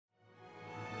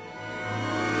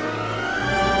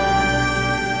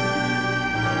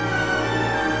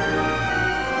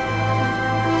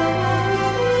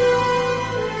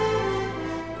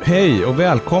Hej och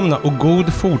välkomna och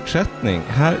god fortsättning.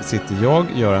 Här sitter jag,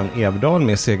 Göran Everdahl,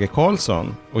 med Seger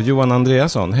Karlsson och Johan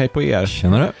Andreasson. Hej på er.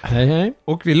 Tjenare. Hej, hej.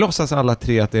 Och vi låtsas alla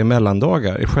tre att det är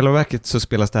mellandagar. I själva verket så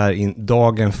spelas det här in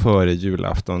dagen före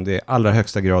julafton. Det är allra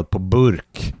högsta grad på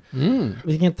burk.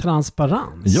 Vilken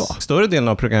transparens. Ja. Större delen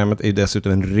av programmet är ju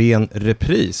dessutom en ren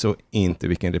repris, och inte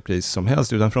vilken repris som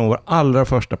helst, utan från vår allra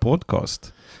första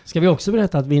podcast. Ska vi också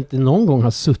berätta att vi inte någon gång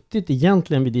har suttit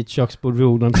egentligen vid ditt köksbord vid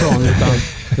Odenplan, utan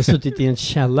vi har suttit i en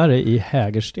källare i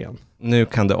Hägersten. Nu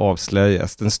kan det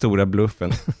avslöjas, den stora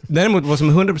bluffen. Däremot, vad som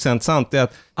är 100% sant är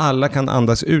att alla kan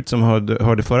andas ut som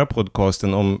hörde förra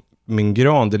podcasten om min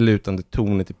gran, det lutande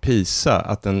tornet i Pisa,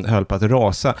 att den höll på att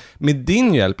rasa. Med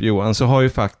din hjälp, Johan, så har ju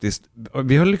faktiskt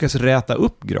vi har lyckats räta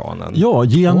upp granen. Ja,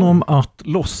 genom att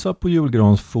lossa på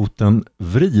julgransfoten,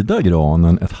 vrida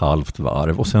granen ett halvt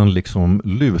varv och sen liksom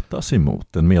luta sig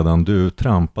mot den medan du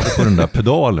trampade på den där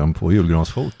pedalen på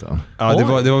julgransfoten.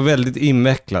 Ja, det var väldigt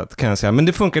invecklat, kan jag säga. Men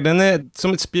det funkar, den är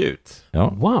som ett spjut.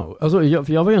 Ja. Wow, alltså,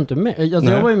 jag var ju inte med.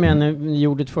 Jag var ju med när ni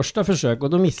gjorde ett första försök och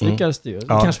då misslyckades det ju. Det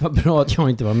kanske var bra att jag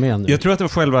inte var med nu. Jag tror att det var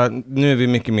själva, nu är vi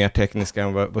mycket mer tekniska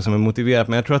än vad som är motiverat,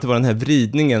 men jag tror att det var den här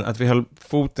vridningen, att vi höll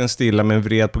foten stilla med en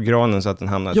vred på granen så att den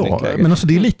hamnade i ett nytt läge. Men alltså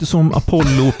det är lite som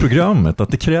Apollo-programmet,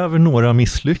 att det kräver några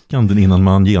misslyckanden innan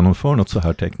man genomför något så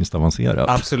här tekniskt avancerat.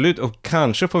 Absolut, och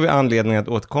kanske får vi anledning att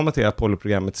återkomma till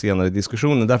Apollo-programmet senare i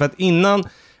diskussionen, därför att innan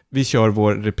vi kör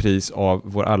vår repris av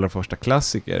vår allra första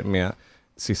klassiker med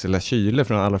Sissela Kyle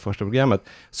från allra första programmet,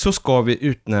 så ska vi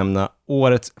utnämna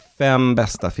årets 5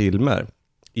 bästa filmer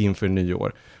inför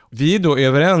nyår. Vi är då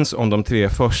överens om de 3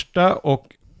 första, och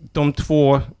de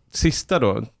 2 sista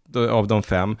då av de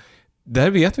 5, där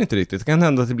vet vi inte riktigt. Det kan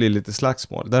hända att det blir lite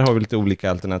slagsmål. Där har vi lite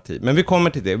olika alternativ. Men vi kommer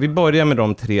till det. Vi börjar med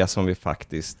de 3 som vi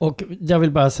faktiskt... Och jag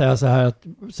vill bara säga så här,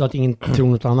 så att ingen tror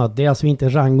något annat. Det är alltså inte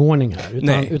rangordning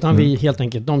här. Utan vi helt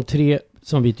enkelt, de 3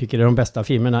 som vi tycker är de bästa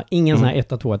filmerna. Ingen sån här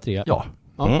 1, 2, 3. Ja.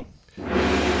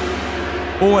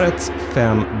 Årets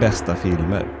 5 bästa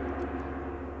filmer.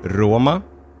 Roma.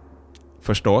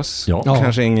 Förstås. Ja.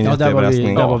 Kanske ingen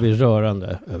jätteöverraskning. Där var vi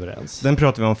rörande överens. Den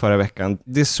pratade vi om förra veckan.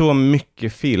 Det är så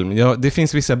mycket film. Det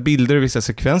finns vissa bilder och vissa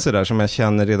sekvenser där som jag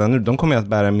känner redan nu. De kommer att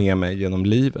bära med mig genom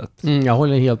livet. Jag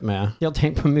håller helt med. Jag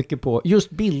tänker mycket på just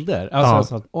bilder.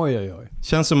 Alltså att, oj.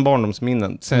 Känns som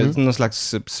barndomsminnen. Någon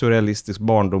slags surrealistisk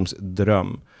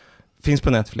barndomsdröm. Finns på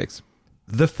Netflix.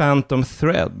 The Phantom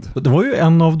Thread. Det var ju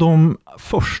en av de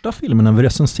första filmerna vi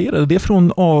recenserade. Det är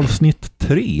från avsnitt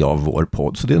 3 av vår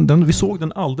podd. Så vi såg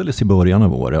den alldeles i början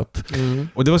av året.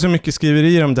 Och det var så mycket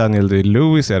skriverier om Daniel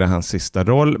Day-Lewis, är det hans sista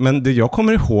roll. Men det jag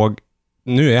kommer ihåg,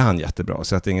 nu är han jättebra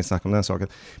så att det är inget snack om den saken.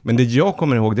 Men det jag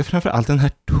kommer ihåg, det är framförallt den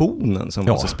här tonen som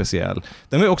var så speciell.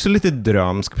 Den var också lite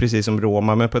drömsk, precis som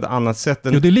Roma, men på ett annat sätt.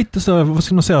 Ja, det är lite så, vad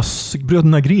ska man säga,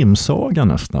 Bröderna Grimm-saga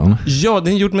nästan. Ja,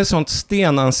 den är gjord med sånt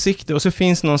stenansikte, och så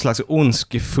finns någon slags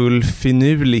ondskefull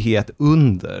finurlighet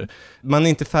under. Man är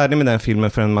inte färdig med den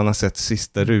filmen förrän man har sett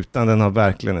sista rutan. Den har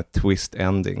verkligen ett twist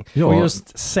ending. Ja. Och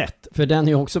just sett, för den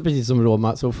är också precis som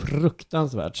Roma så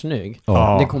fruktansvärt snygg.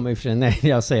 Ja. Det kommer ju för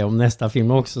jag säga om nästa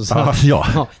film också. Så.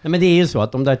 Ja. Nej, men det är ju så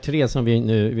att de där 3 som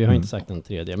vi har inte sagt den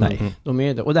tredje, men de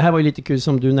är det. Och det här var ju lite kul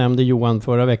som du nämnde, Johan,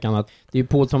 förra veckan, att det är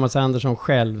Paul Thomas Anderson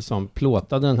själv som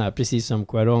plåtade den här, precis som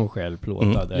Cuarón själv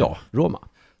plåtade Roma.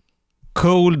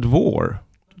 Cold War.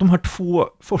 De här 2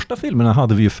 första filmerna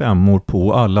hade vi ju 5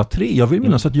 på alla 3. Jag vill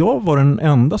minnas att jag var den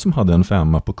enda som hade en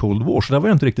 5 på Cold War. Så där var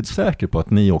jag inte riktigt säker på att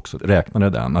ni också räknade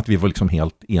den. Att vi var liksom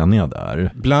helt eniga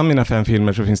där. Bland mina 5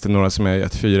 filmer så finns det några som jag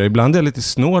gett 4. Ibland är jag lite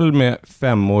snål med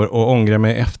 5 och ångrar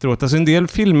mig efteråt. Alltså en del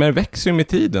filmer växer ju med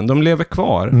tiden. De lever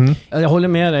kvar. Jag håller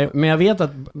med dig. Men jag vet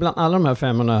att bland alla de här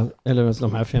 5, eller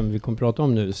de här 5 vi kommer prata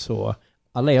om nu, så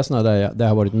alla är sådana där jag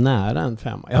har varit nära en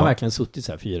 5. Jag har verkligen suttit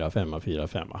så här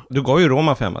 4-5. Du gav ju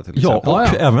Roma 5 till exempel. Ja,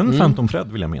 och även Phantom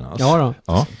Thread vill jag minnas. Ja då.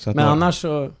 Ja. Men annars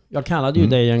så, jag kallade ju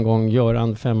dig en gång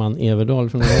Göran 5 Everdahl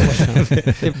för några år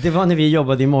sedan. det var när vi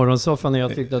jobbade i morgonsoffan och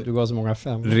jag tyckte att du gav så många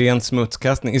 5. Ren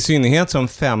smutskastning. I synnerhet som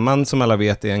 5, som alla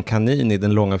vet, är en kanin i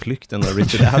Den långa flykten av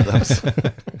Richard Adams.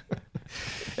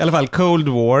 I alla fall, Cold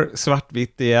War,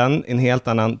 svartvitt igen, en helt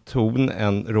annan ton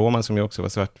än Roma som ju också var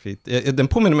svartvitt. Den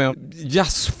påminner mig om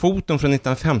jazzfoton från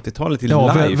 1950-talet till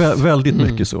live. Väldigt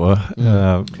mycket så.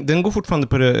 Den går fortfarande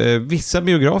på vissa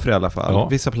biografer i alla fall. Ja.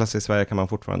 Vissa platser i Sverige kan man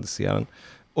fortfarande se den.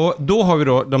 Och då har vi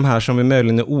då de här som vi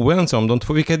möjligen är oense om. De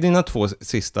 2, vilka är dina 2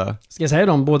 sista? Ska jag säga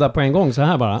dem båda på en gång så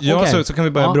här bara? Ja, okay. så kan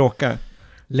vi börja bråka.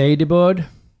 Lady Bird.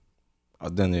 Ja,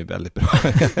 den är ju väldigt bra.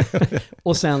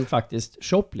 Och sen faktiskt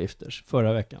Shoplifters,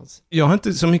 förra veckans. Jag har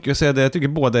inte så mycket att säga där. Jag tycker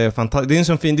båda är fantastiska. Det är en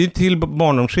sån fin, det är till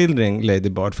barndomsskildring, Lady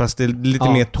Bird, fast det är lite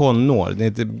mer tonår. Det är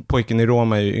inte, pojken i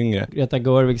Roma är ju yngre. Greta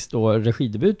Gerwigs då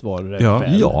regidebut var det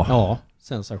väl? Ja,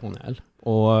 sensationell.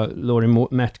 Och Laurie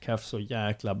Metcalf så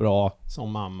jäkla bra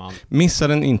som mamman. Missa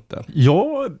den inte.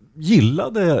 Jag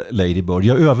gillade Lady Bird.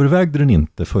 Jag övervägde den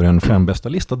inte för en 5 bästa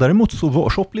lista. Däremot så var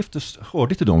Shoplifters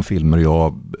hörde till de filmer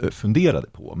jag funderade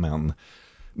på. Men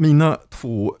mina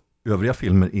 2 övriga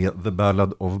filmer är The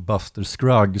Ballad of Buster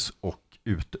Scruggs och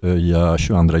Utöja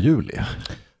 22 juli.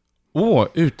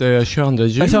 Utöja 22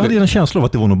 juli. Jag hade en känsla av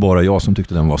att det var nog bara jag som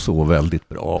tyckte den var så väldigt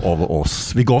bra av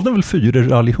oss. Vi gav den väl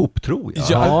 4 allihop, tror jag.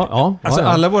 Ja.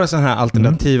 Alla våra sådana här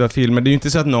alternativa filmer, det är ju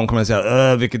inte så att någon kommer att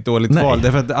säga vilket dåligt val,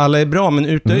 därför att alla är bra, men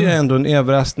Utöja är ändå en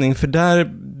överraskning, för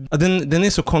där den är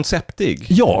så konceptig.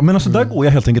 Ja, men alltså där går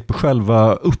jag helt enkelt på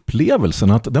själva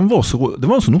upplevelsen, att det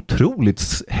var en så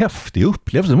otroligt häftig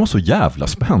upplevelse. Den var så jävla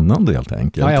spännande helt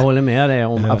enkelt. Ja, jag håller med dig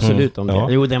absolut om det. Ja.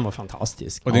 Jo, den var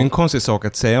fantastisk. Och det är en konstig sak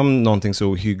att säga om någonting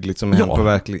så hyggligt som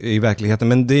hänt i verkligheten,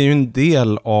 men det är ju en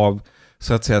del av,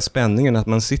 så att säga, spänningen, att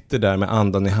man sitter där med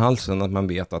andan i halsen, att man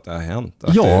vet att det har hänt.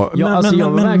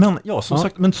 Som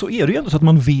sagt, men så är det ju ändå så att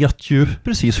man vet ju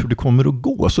precis hur det kommer att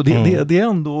gå, så det är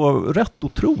ändå rätt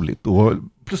otroligt. Och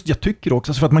plus jag tycker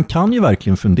också, för att man kan ju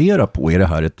verkligen fundera på,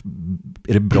 är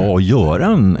det bra att göra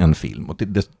en film, och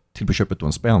till på köpet då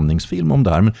en spänningsfilm om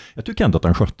det här, men jag tycker ändå att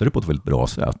han skötte det på ett väldigt bra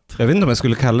sätt. Jag vet inte om jag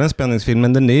skulle kalla den en spänningsfilm,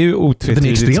 men den är ju otvetydigt. Den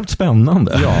är extremt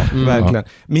spännande. Ja, verkligen.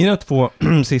 Mina 2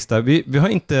 sista, vi har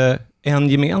inte en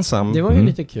gemensam. Det var ju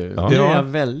lite kul. Ja. Det är jag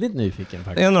väldigt nyfiken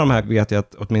faktiskt. En av de här vet jag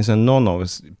att åtminstone någon av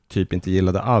oss typ inte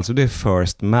gillade alls, och det är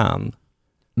First Man.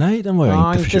 Nej, den var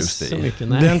jag inte förtjust i. Mycket,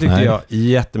 den tyckte jag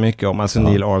jättemycket om. Alltså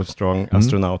Neil Armstrong,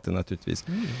 astronauten naturligtvis.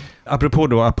 Apropå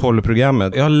då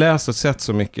Apollo-programmet. Jag har läst och sett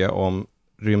så mycket om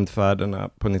rymdfärderna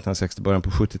på 1960, början på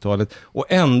 70-talet. Och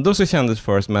ändå så kändes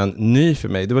First Man ny för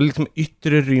mig. Det var liksom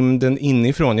yttre rymden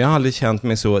inifrån. Jag har aldrig känt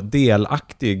mig så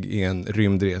delaktig i en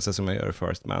rymdresa som jag gör i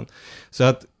First Man. Så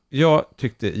att jag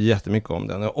tyckte jättemycket om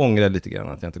den. Jag ångrar lite grann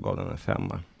att jag inte gav den en 5.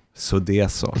 Så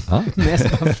det så.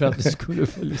 Mest bara för att du skulle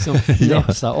få liksom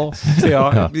läpsa oss.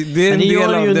 Ja, det är en men det del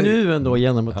gör av ju det nu ändå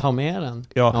genom att ta med den.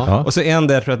 Ja. Och så en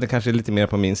där tror jag att det kanske är lite mer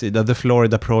på min sida. The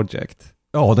Florida Project.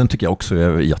 Ja, den tycker jag också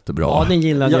är jättebra. Ja, den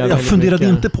gillade jag funderade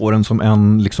inte på den som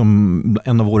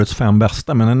en av årets 5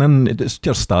 bästa, men en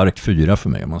stark 4 för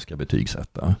mig om man ska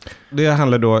betygsätta. Det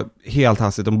handlar då helt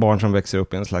hastigt om barn som växer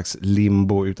upp i en slags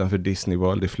limbo utanför Disney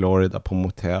World i Florida på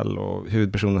motell, och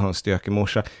huvudpersonen har en stökig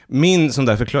morsa. Min som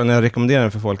där förklarar, när jag rekommenderar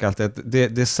den för folk alltid, att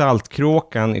det är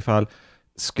saltkråkan ifall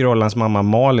Skrollans mamma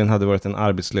Malin hade varit en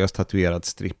arbetslös tatuerad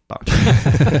strippa.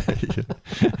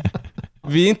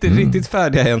 Vi är inte riktigt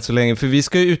färdiga än så länge, för vi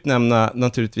ska ju utnämna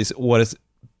naturligtvis årets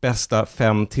bästa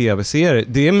 5 tv-serier.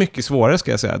 Det är mycket svårare,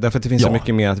 ska jag säga, därför att det finns så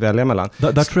mycket mer att välja mellan.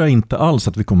 Där tror jag inte alls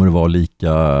att vi kommer att vara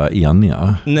lika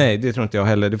eniga. Nej, det tror inte jag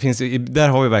heller. Där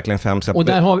har vi verkligen 5. Och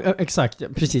där har vi, exakt,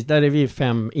 precis, där är vi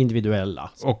 5 individuella.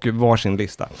 Och varsin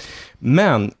lista.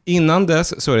 Men innan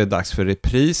dess så är det dags för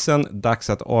reprisen, dags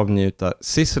att avnjuta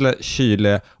Sissela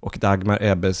Kyle och Dagmar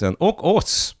Ebbesen och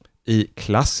oss i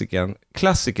klassiken,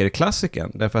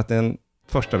 därför att det är den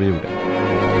första vi gjorde.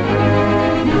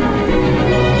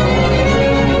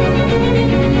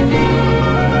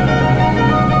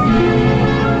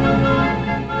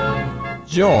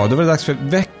 Ja, då var det dags för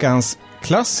veckans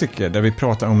klassiker, där vi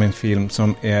pratar om en film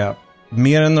som är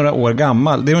mer än några år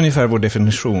gammal. Det är ungefär vår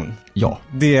definition. Ja.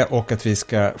 Det, och att vi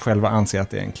ska själva anse att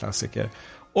det är en klassiker.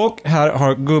 Och här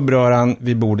har gubbröran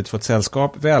vid bordet fått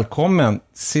sällskap. Välkommen,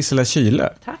 Sissela Kyle.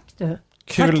 Tack du.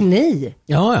 Kul. Tack ni.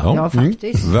 Ja,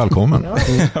 faktiskt. Välkommen.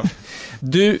 Ja.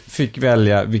 Du fick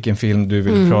välja vilken film du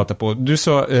ville prata på. Du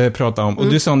sa, prata om, och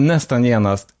du sa nästan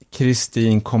genast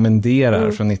Kristin kommenderar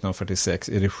från 1946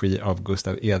 i regi av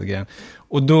Gustav Edgren.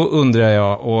 Och då undrar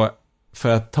jag, och för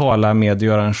att tala med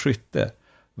Göran Skytte,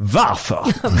 varför?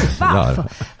 Varför?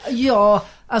 Ja,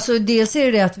 alltså dels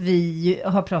är det att vi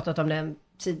har pratat om den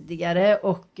tidigare,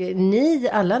 och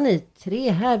alla ni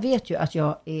 3 här vet ju att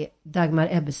jag är Dagmar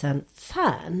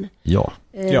Ebbesen-fan. Ja.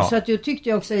 Så att jag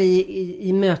tyckte också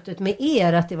i mötet med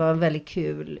er att det var väldigt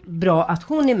kul, bra att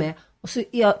hon är med. Och så är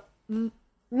jag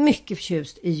mycket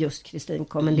förtjust i just Kristin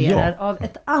kommenderar av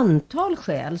ett antal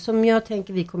skäl som jag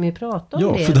tänker vi kommer ju prata om.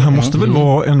 Ja, för det här måste väl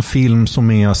vara en film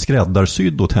som är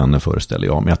skräddarsydd åt henne, föreställer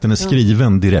jag, med att den är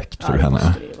skriven direkt för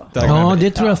henne. Ja,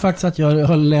 det tror jag faktiskt att jag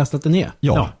har läst att den är.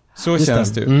 Ja. Så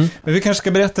känns det ju. Men vi kanske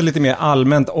ska berätta lite mer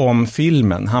allmänt om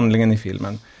filmen, handlingen i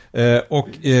filmen. Och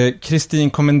Kristin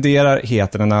kommenderar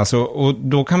heter den alltså. Och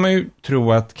då kan man ju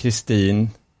tro att Kristin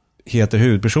heter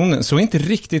huvudpersonen. Så är inte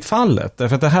riktigt fallet.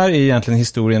 Därför att det här är egentligen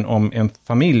historien om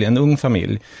en ung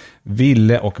familj.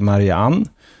 Ville och Marianne.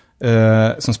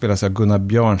 Som spelas av Gunnar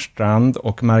Björnstrand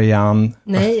och Marianne.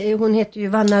 Nej, hon heter ju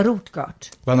Vanna Rotgart.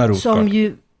 Som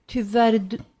ju tyvärr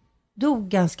dog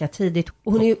ganska tidigt.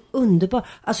 Och hon är ju underbar.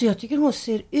 Alltså jag tycker hon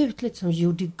ser ut lite som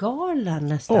Judy Garland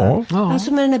nästan. Ja.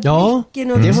 Alltså med den här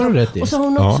blicken. Och det har du rätt i. Och så har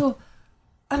hon också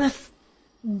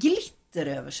glitter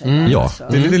över sig. Ja. Alltså.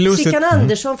 Det är lite lustigt. Sickan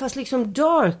Andersson fast liksom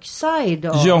dark side.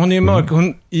 Ja, hon är ju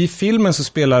mörk. I filmen så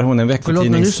spelar hon en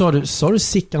veckotidnings... Förlåt, men nu sa du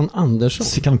Sickan Andersson?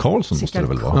 Sickan Karlsson måste det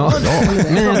väl vara? Ja.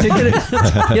 Men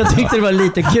jag tyckte det var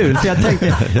lite kul. För jag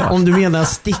tänkte, om du menar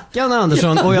Stickan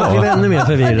Andersson, och jag blev ännu mer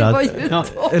förvirrad.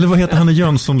 Eller vad heter han i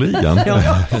Jönssonligan?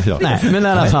 Nej, men i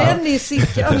alla fall. En är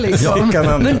Sickan liksom.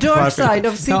 Men dark side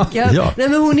of Sickan. Ja. Nej,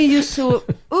 men hon är ju så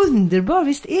underbar.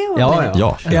 Visst är hon det?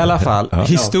 Ja. I alla fall,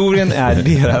 historien är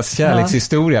deras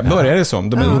kärlekshistoria. Börjar det som,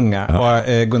 de är unga. Och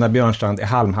Gunnar Björnstrand är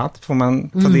halmhatt, får man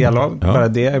ta del av. Bara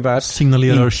det är värt.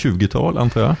 Signalerar 20-tal,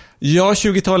 antar jag? Ja,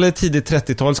 20-tal eller tidigt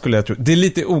 30-tal skulle jag tro. Det är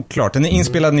lite oklart. Den är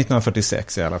inspelad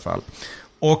 1946 i alla fall.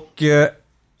 Och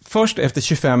först efter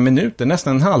 25 minuter,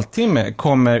 nästan en halvtimme,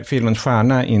 kommer filmens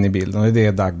stjärna in i bilden. Och det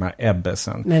är Dagmar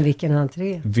Ebbesen. Men vilken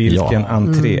entré. Vilken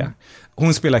entré.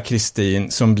 Hon spelar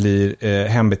Kristin som blir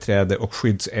hembiträde och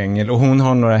skyddsängel. Och hon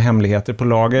har några hemligheter på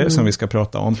lager som vi ska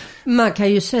prata om. Man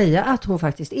kan ju säga att hon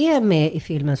faktiskt är med i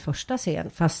filmens första scen.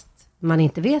 Fast man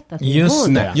inte vet att det är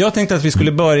hon. Nej. Jag tänkte att vi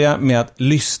skulle börja med att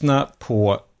lyssna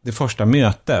på det första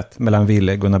mötet mellan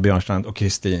Ville, Gunnar Björnstrand och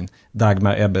Kristin,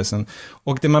 Dagmar Ebbesen.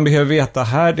 Och det man behöver veta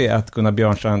här är att Gunnar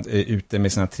Björnstrand är ute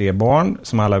med sina 3 barn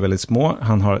som alla är väldigt små.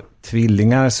 Han har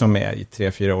tvillingar som är i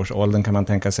 3-4 års åldern kan man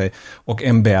tänka sig. Och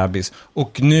en bebis.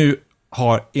 Och nu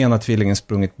har ena tvillingen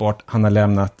sprungit bort. Han har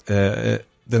lämnat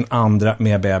den andra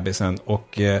med bebisen.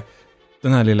 Och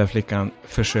den här lilla flickan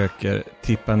försöker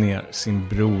tippa ner sin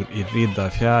bror i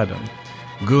Riddarfjärden.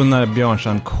 Gunnar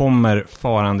Björnstrand kommer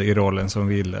farande i rollen som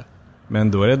Ville.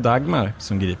 Men då är det Dagmar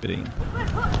som griper in.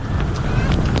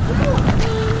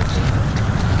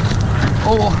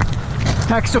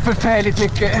 Tack så förfärligt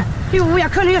mycket. Jo,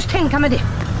 jag kunde just tänka mig det.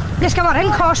 Det ska vara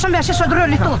en karl som bär sig så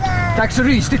drulligt åt. Tack så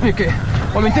rysligt mycket.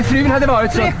 Om inte frun hade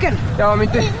varit så... Fröken? Ja, om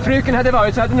inte fröken hade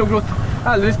varit så hade det nog gått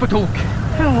alldeles på tok.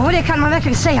 Jo, det kan man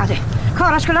verkligen säga det.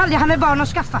 Karlar skulle aldrig ha med barn att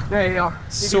skaffa. Nej, ja.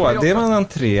 Så, det var en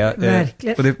entré.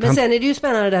 Verkligen. Men sen är det ju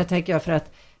spännande där, tänker jag, för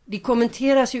att det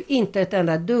kommenteras ju inte ett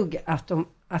enda dugg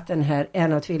att den här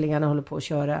en av tvillingarna håller på att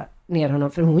köra ner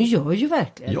honom. För hon gör ju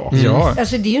verkligen det. Ja.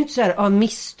 Alltså det är ju inte så här av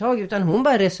misstag, utan hon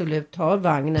bara resolut tar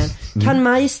vagnen. Kan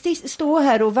Maj stå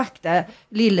här och vakta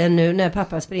lillen nu när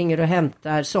pappa springer och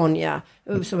hämtar Sonja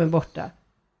som är borta?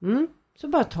 Så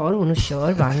bara tar hon och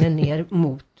kör vagnen ner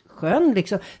mot sjön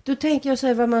liksom. Då tänker jag så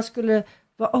här vad man skulle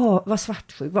vara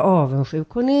svartsjuk, vara avundsjuk.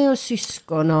 Hon är och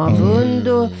syskon avund.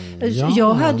 Och,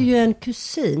 jag hade ju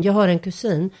jag har en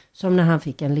kusin som när han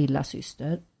fick en lilla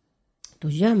syster, då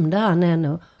gömde han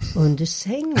henne under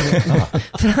sängen.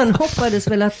 För han hoppades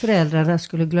väl att föräldrarna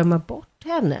skulle glömma bort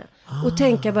henne. Och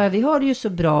tänka bara, vi har det ju så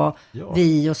bra,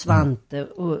 vi och Svante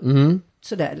och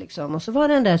sådär liksom. Och så var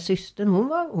den där systern, hon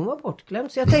var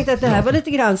bortglömd. Så jag tänkte att det här var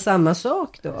lite grann samma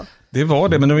sak då. Det var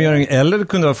det, men de gör eller det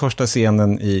kunde vara första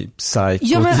scenen i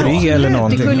Psycho 3 eller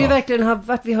någonting. Det kunde ju verkligen ha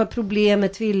varit, vi har problem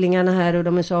med tvillingarna här och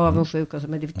de är så avundsjuka och så,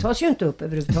 men det tas ju inte upp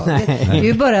överhuvudtaget. Det är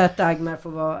ju bara att Dagmar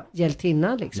får vara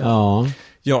hjältinna liksom.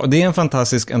 Ja, det är en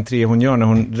fantastisk entré hon gör när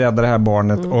hon räddar det här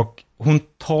barnet och hon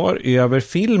tar över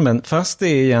filmen fast det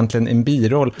är egentligen en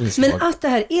biroll. Men att det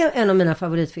här är en av mina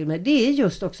favoritfilmer, det är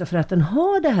just också för att den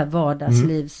har det här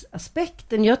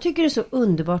vardagslivsaspekten. Jag tycker det är så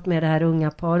underbart med det här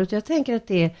unga paret. Jag tänker att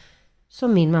det är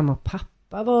som min mamma och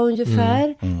pappa var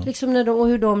ungefär. Liksom när och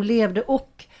hur de levde,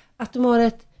 och att de har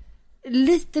ett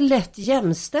lite lätt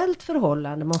jämställt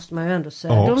förhållande, måste man ju ändå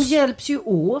säga. De hjälps ju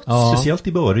åt. Speciellt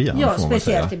i början. Ja,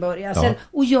 speciellt i början. Sen,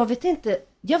 och jag vet inte,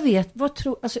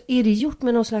 alltså är det gjort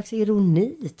med någon slags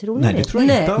ironi? Tror ni Nej, det tror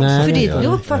jag inte. Nej, för det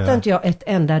uppfattar inte jag ett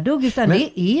enda dugg, utan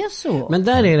det är så. Men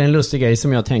där är det en lustig grej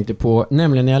som jag tänkte på,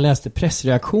 nämligen när jag läste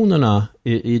pressreaktionerna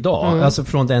idag, alltså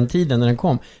från den tiden när den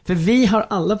kom. För vi har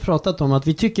alla pratat om att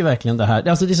vi tycker verkligen det här,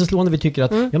 alltså det är så slående, vi tycker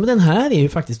att ja, men den här är ju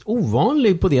faktiskt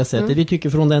ovanlig på det sättet. Vi tycker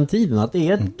från den tiden att det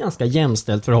är ett ganska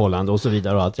jämställt förhållande och så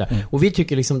vidare och allt det. Och vi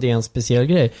tycker liksom det är en speciell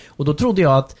grej. Och då trodde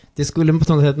jag att det skulle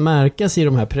på något sätt märkas i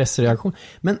de här pressreaktionerna.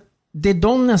 Men det är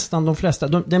de flesta,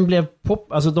 den blev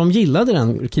pop, alltså de gillade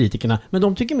den, kritikerna, men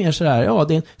de tycker mer så här, ja,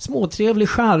 det är en småtrevlig,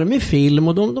 charmig film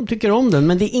och de tycker om den,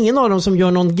 men det är ingen av dem som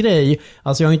gör någon grej,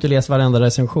 alltså jag har inte läst varenda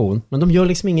recension, men de gör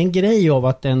liksom ingen grej av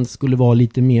att den skulle vara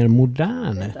lite mer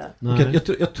modern.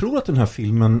 Jag tror att den här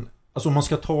filmen Alltså om man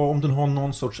ska om den har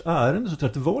någon sorts ärende, så tror jag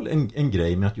att det var en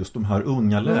grej med att just de här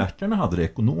unga läkarna hade det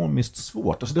ekonomiskt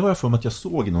svårt. Alltså det har jag för mig att jag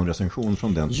såg i någon recension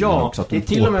från den tiden också, att de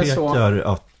påpekar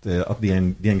att det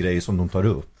är en grej som de tar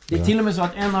upp. Det är till och med så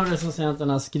att en av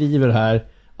recensenterna skriver här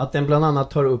att den bland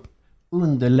annat tar upp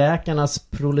underläkarnas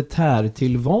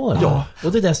proletärtillvaro. Ja.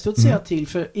 Och det där står att säga till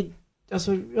för...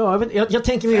 Alltså, jag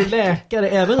tänker mig läkare,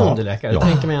 även underläkare. Jag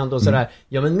tänker mig ändå sådär,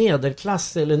 men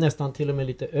medelklass eller nästan till och med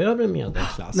lite övre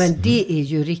medelklass. Men det är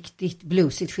ju riktigt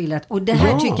bluesigt skildrat. Och det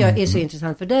här tycker jag är så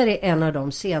intressant, för där är en av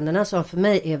de scenerna som för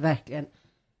mig är verkligen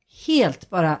helt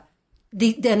bara...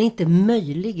 Den är inte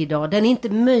möjlig idag. Den är inte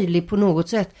möjlig på något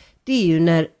sätt. Det är ju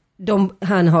när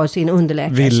han har sin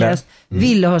underläkartjänst.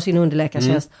 Ville har sin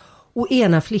underläkartjänst. Och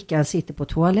ena flickan sitter på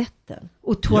toaletten.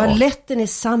 Och toaletten är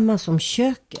samma som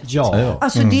köket. Ja.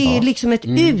 Alltså det är liksom ett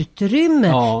utrymme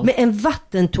med en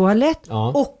vattentoalett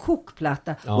och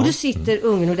kokplatta. Och då sitter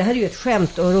ungen, och det här är ju ett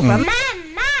skämt, och ropar Mamma!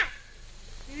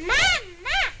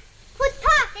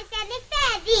 Potatisen är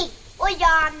färdig! Och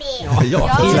jag med!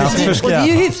 Och det är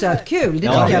ju hyfsat kul, det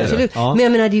tycker jag absolut. Men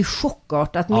jag menar, det är ju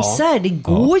chockartat misär. Det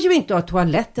går ju inte att ha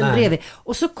toaletten bredvid.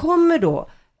 Och så kommer då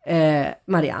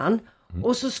Marianne.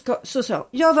 Och så sa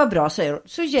vad bra, säger hon.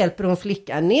 Så hjälper hon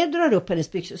flickan ner, drar upp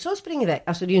hennes byxor, så springer iväg.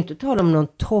 Alltså det är ju inte tal om någon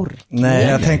torkning. Nej,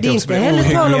 jag tänkte det är inte heller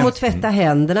tal om att tvätta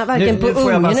händerna, varken på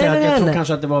ungen eller henne. Jag tror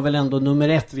kanske att det var väl ändå nummer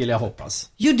 1, vill jag hoppas.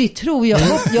 Jo, det tror jag.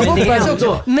 Jag hoppas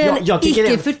också. Men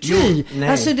icke förty.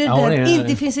 Alltså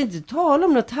det finns inte tal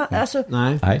om något. Alltså,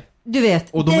 nej. Du vet.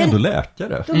 Och de är ändå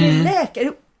läkare. De är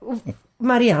läkare. Och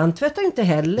Marianne tvättar inte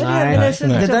heller. Nej.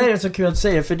 Det där är så kul att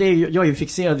säga, för det är jag är ju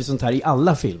fixerad vid sånt här i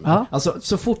alla filmer. Ja. Alltså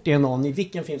så fort det är någon i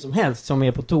vilken film som helst som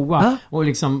är på toa och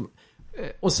liksom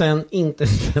och sen inte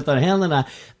tvättar händerna,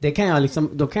 det kan jag liksom,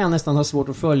 då kan jag nästan ha svårt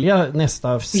att följa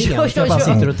nästa scen. Jag bara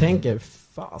sitter och tänker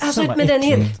alltså,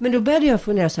 men då började jag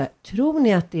fundera så här, tror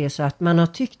ni att det är så att man har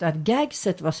tyckt att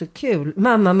gagset var så kul?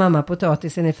 Mamma,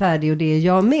 potatisen är färdig och det är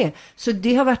jag med. Så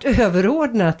det har varit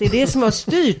överordnat, det är det som har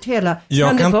styrt hela.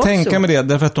 Jag kan tänka mig det,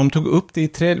 därför att de tog upp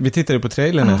det i vi tittade på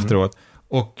trailern efteråt.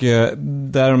 Och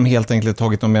där de helt enkelt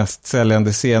tagit de mest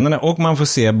säljande scenerna. Och man får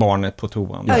se barnet på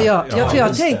toan. För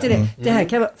jag tänkte det här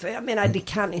kan vara, för jag menar, det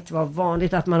kan inte vara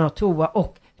vanligt att man har toa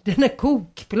och den är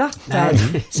kokplattan.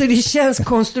 Så det känns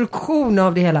konstruktion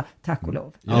av det hela. Tack och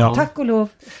lov. Tack och lov.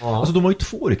 Alltså de har ju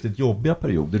 2 riktigt jobbiga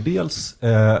perioder. Dels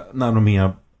när de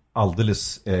är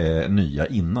alldeles nya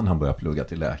innan han börjar plugga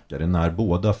till läkare. När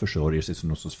båda försörjer sig som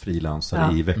någon sorts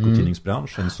frilansare i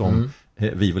veckotidningsbranschen som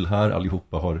vi väl här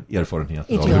allihopa har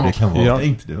erfarenhet av hur det kan vara.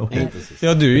 Inte du. Okay.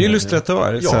 Ja, du är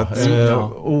illustratör.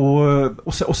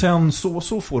 Och sen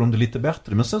så får de det lite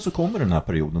bättre. Men sen så kommer den här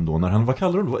perioden då när han, vad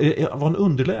kallar de det? Var han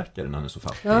underläkare när han är så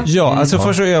fast? Alltså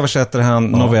först så översätter han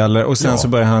noveller och sen så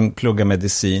börjar han plugga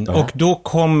medicin. Och då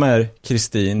kommer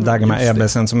Kristin, Dagmar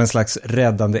Ebbesen, som en slags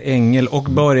räddande ängel och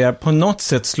börjar på något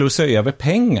sätt slå sig över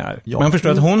pengar. Man förstår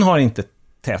att hon har inte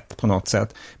tätt på något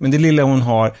sätt. Men det lilla hon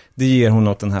har, det ger hon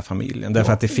åt den här familjen.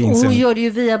 Därför att det finns hon gör det ju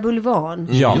via bulvan.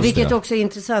 Vilket också är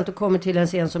intressant och kommer till en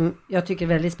scen som jag tycker är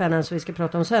väldigt spännande som vi ska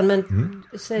prata om sen. Men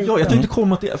jag tänkte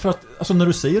komma till, för att alltså, när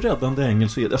du säger räddande ängel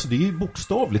så är det, alltså, det är ju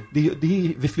bokstavligt. Det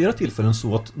är vid flera tillfällen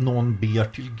så att någon ber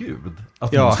till Gud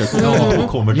att hon ska komma och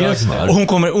kommer Dagmar. Och hon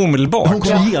kommer omedelbart.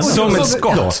 Som ett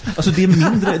skott. Alltså det är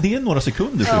mindre, det är några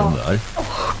sekunder sedan där.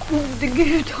 Gode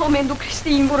Gud, om ändå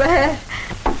Kristin vore här.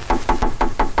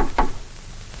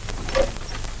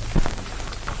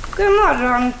 God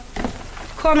morgon.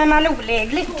 Kommer man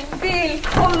olägligt?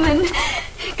 Välkommen.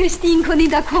 Kristin kunde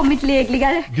inte ha kommit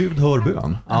lägligare. Gud hör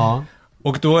bön. Ja.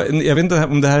 Och då, jag vet inte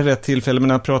om det här är rätt tillfälle, men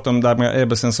jag pratar om Dagmar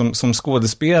Ebbesen som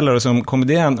skådespelare och som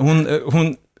komedian.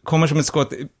 Hon kommer som ett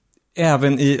skott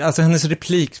även i, alltså hennes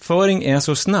replikföring är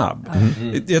så snabb.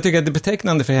 Jag tycker att det är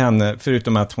betecknande för henne,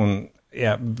 förutom att hon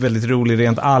är väldigt rolig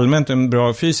rent allmänt och en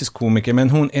bra fysisk komiker, men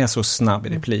hon är så snabb i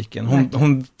repliken.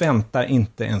 Hon väntar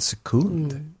inte en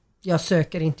sekund. Jag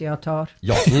söker inte, jag tar.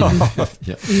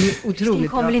 Otroligt. Du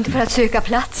kommer väl inte för att söka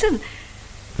platsen?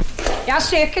 Jag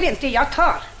söker inte, jag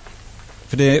tar.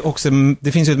 För det är också,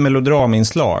 det finns ju ett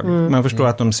melodraminslag. Man förstår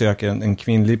att de söker en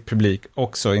kvinnlig publik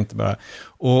också, inte bara.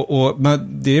 Och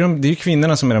det är ju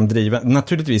kvinnorna som är de drivande.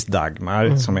 Naturligtvis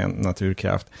Dagmar som är en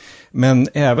naturkraft. Men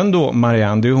även då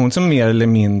Marianne, det är hon som mer eller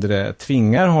mindre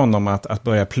tvingar honom att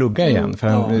börja plugga igen. För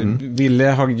han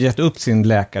ville ha gett upp sin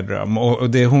läkardröm. Och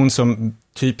det är hon som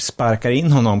typ sparkar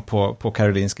in honom på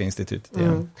Karolinska institutet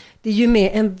igen. Det är ju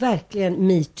med en verkligen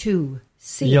Me Too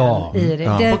scen i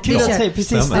det. Och kul att säga,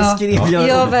 precis det skrev jag.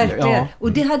 Ja, verkligen.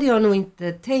 Och det hade jag nog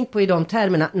inte tänkt på i de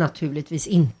termerna. Naturligtvis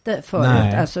inte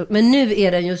förut. Alltså, men nu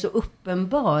är den ju så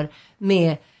uppenbar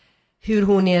med hur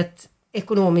hon är ett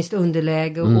ekonomiskt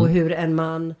underläge och hur en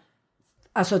man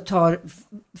alltså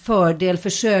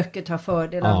försöker ta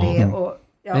fördel av det. Och,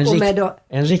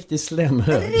 en riktig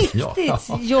slemhög. Riktigt jobbig.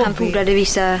 Han fordrade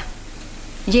vissa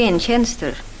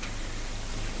gentjänster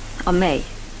av mig.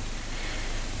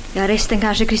 Ja, resten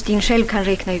kanske Kristin själv kan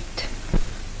räkna ut.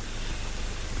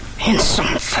 En sån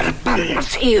förbannad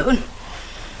fehund.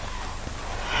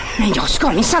 Men jag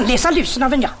ska minsann läsa lusen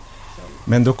av en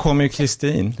Men då kommer ju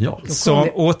Kristin.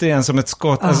 Återigen som ett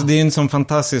skott. Alltså det är en sån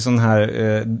fantastisk sån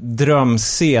här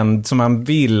drömscen som man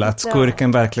vill att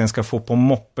skurken verkligen ska få på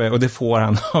moppe. Och det får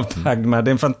han av Dagmar. Det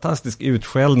är en fantastisk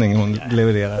utskällning hon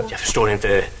levererar. Jag förstår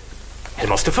inte. Det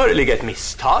måste föreligga ett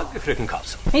misstag, fröken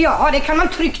Karlsson. Ja, det kan man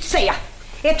tryggt säga.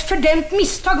 Ett fördömt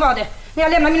misstag var det. När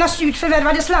jag lämnade mina surt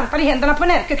förvärvade slantar i händerna på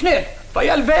en ärkeknöl. Vad i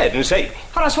all världen säger ni?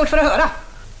 Har han svårt för att höra?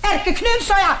 Ärkeknöl,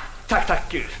 sa jag!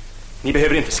 Tack, Gud. Ni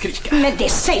behöver inte skrika. Men det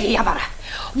säger jag bara.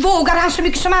 Vågar han så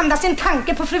mycket som andas en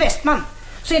tanke på fru Westman,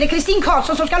 så är det Kristin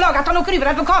Karlsson som ska laga att han åker ur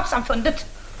advokatsamfundet.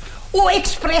 Och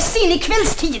Express in i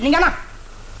kvällstidningarna.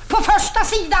 På första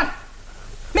sidan.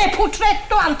 Med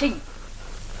porträtt och allting.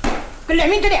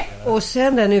 Glöm inte det. Och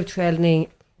sen den utskällning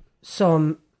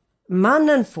som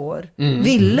mannen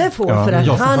ville få för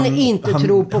att han inte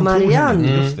tror på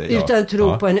Marianne utan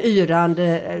tror på en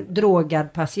yrande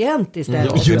drogad patient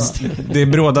istället. Just det är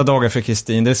bråda dagar för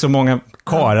Kristin. Det är så många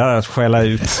karar att skälla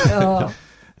ut.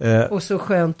 Och så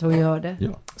skönt hon gör det.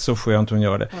 Så skönt hon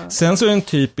gör det. Sen så är det en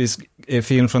typisk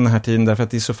film från den här tiden därför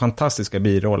att det är så fantastiska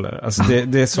biroller. Alltså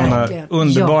det är sådana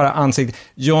underbara ansikten.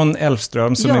 John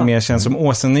Elfström som är mer känd som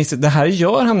Åsa-Nisse. Det här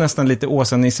gör han nästan lite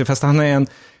Åsa-Nisse fast han är en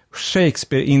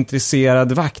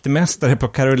Shakespeare-intresserad vaktmästare på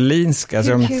Karolinska.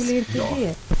 Hur kul är inte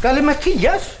det? Galle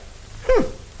Mattias.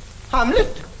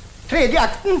 Hamlet. 3:e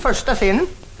akten, första scenen.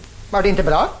 Var det inte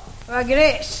bra? Vad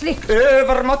gräsligt.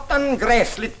 Övermåttan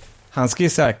gräsligt. Han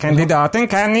skissar, kandidaten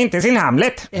kan inte sin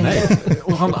Hamlet. Nej,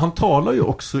 och han talar ju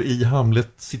också i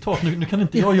Hamlet-citat. Nu kan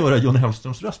inte jag göra John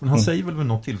Hellströms röst, men han säger väl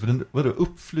något till. För den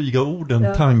uppflyga orden,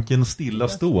 tanken stilla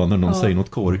stå när någon säger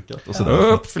något korkat. Och sådär.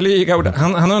 Uppflyga orden.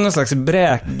 Han har någon slags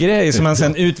bräkgrej som han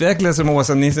sen utvecklar som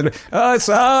Åsa-Nisse.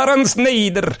 Sören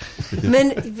Snider.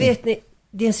 Men vet ni,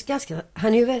 det är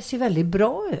han ser väldigt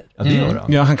bra ut. Ja, det gör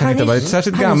han. Ja, han kan inte vara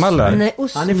särskilt gammal där.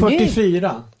 Han är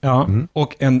 44. Ja,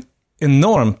 och en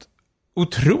enormt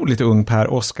otroligt ung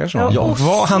Per Oscarsson.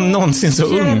 Var han någonsin så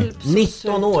ung?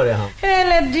 19 år är han.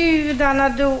 Eller dudarna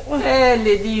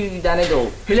då.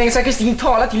 Hur länge ska Kristin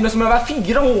tala till oss som jag var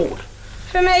 4 år?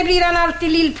 För mig blir han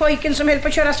alltid lillpojken som höll på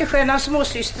att köra sig själv av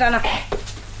småsystrarna.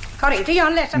 Har inte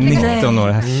Jan läst att 19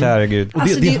 år, kära Gud.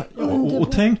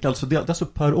 Och tänk alltså, det är alltså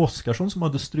Per Oscarsson som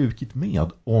hade strukit med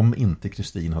om inte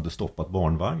Kristin hade stoppat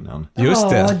barnvagnen. Just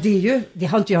det. Ja, det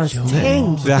har inte jag ens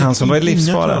tänkt. Det är han som var i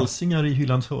livsfara. Inga kalsingar i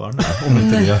hyllans hörna, om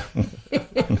inte det.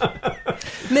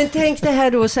 Men tänk det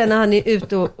här då sen när han är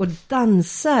ute och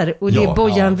dansar och det är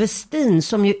Bojan Westin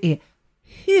som ju är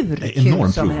hur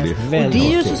kul som helst. Och det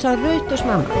är ju Susanne Reuters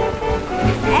mamma.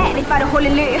 Ärligt vad du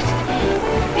håller löst.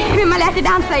 Hur man lät dig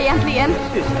dansa egentligen.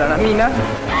 Systrarna mina.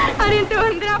 Har inte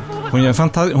undra på. Hon gör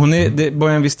fantastiskt.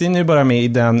 Bojan Westin är bara med i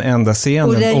den enda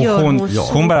scenen.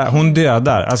 Och hon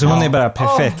dödar. Alltså hon är bara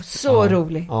perfekt. Så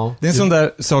rolig. Det är en sån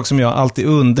där sak som jag alltid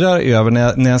undrar över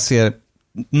när jag ser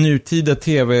nutida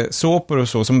tv-såpor och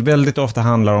så som väldigt ofta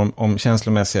handlar om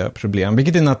känslomässiga problem.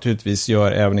 Vilket det naturligtvis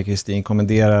gör även i Kristin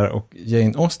kommenderar och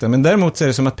Jane Austen. Men däremot så är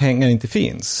det som att pengar inte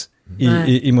finns.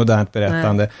 I modernt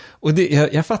berättande. Nej. Och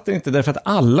jag fattar inte, därför att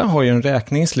alla har ju en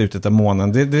räkning i slutet av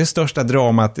månaden. Det är det största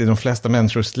dramat i de flesta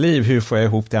människors liv. Hur får jag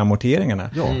ihop till amorteringarna?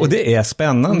 Och det är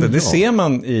spännande. Det ser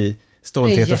man i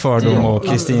Stolthet och fördom och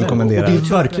Kristin kommenderar. Och det är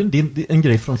verkligen det är en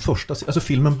grej från första... Alltså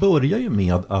filmen börjar ju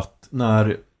med att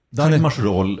när Dagmars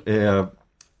roll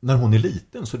när hon är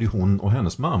liten så är det hon och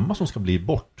hennes mamma som ska bli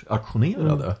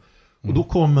bortaktionerade. Och då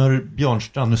kommer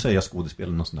Björnstrand, nu säger jag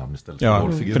skådespelarnas namn istället för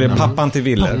rollfiguren. För det är pappan till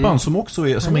Wille. Pappan som också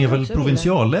är väl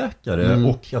provinsialläkare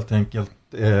och helt enkelt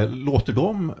låter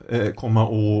dem komma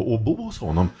och bo hos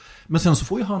honom. Men sen så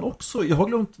får ju han också, jag har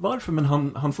glömt varför, men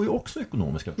han får ju också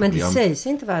ekonomiska problem. Men det sägs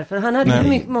inte varför. Han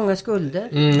hade ju många skulder.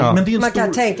 Men det är man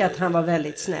kan tänka att han var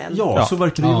väldigt snäll. Ja, så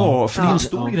verkar det ju vara. För det är en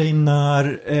stor grej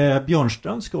när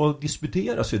Björnstrand ska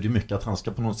disputera, så är det mycket att han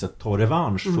ska på något sätt ta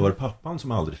revansch för pappan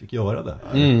som aldrig fick göra det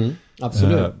här.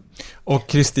 Absolut. Och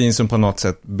Kristin som på något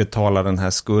sätt betalar den här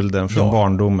skulden från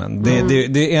barndomen.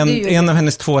 Det är en av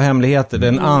hennes 2 hemligheter.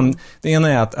 Det ena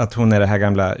är att hon är det här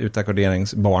gamla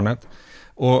utackorderingsbarnet.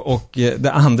 Och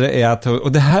det andra är att,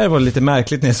 och det här var lite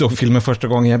märkligt när jag såg filmen första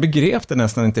gången, jag begrep det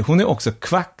nästan inte. Hon är också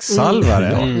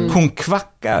kvacksalvare. Hon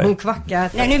kvackar.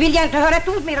 Nej, nu vill jag inte höra ett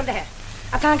ord mer om det här.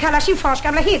 att han kallar sin fars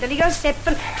gamla hederliga recept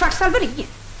för kvacksalveri.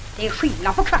 Det är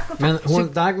skillnad på kvack och kvack.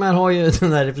 Men Dagmar har ju den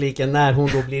där repliken när hon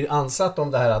då blir ansatt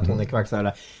om det här att hon är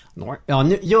kvacksalvare. Ja,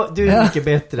 du är mycket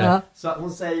bättre. Ja. Så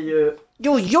hon säger ju...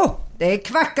 Jo, det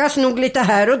kvackas nog lite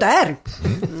här och där.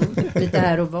 Lite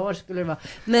här och var skulle det vara.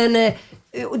 Men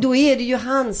då är det ju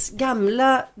hans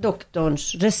gamla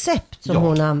doktorns recept som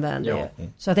hon använder. Ja.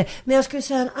 Så att men jag skulle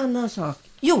säga en annan sak.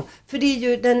 Jo, för det är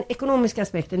ju den ekonomiska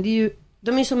aspekten. Det är ju,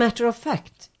 de är ju så matter of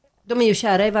fact. De är ju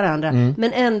kära i varandra.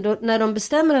 Men ändå, när de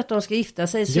bestämmer att de ska gifta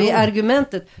sig så är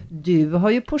argumentet, du har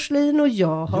ju porslin och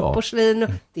jag har porslin. Och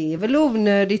det är väl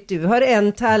onödigt, du har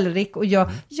en tallrik och jag,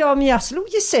 men jag slog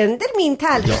ju sönder min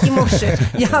tallrik i morse.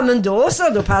 Ja, men då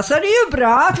passar det ju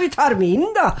bra att vi tar min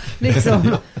då.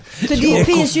 Liksom. Så det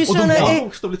finns ju sådana...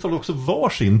 De tar också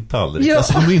varsin tallrik.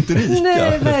 Alltså de är inte rika.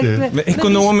 Nej, men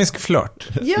ekonomisk flört.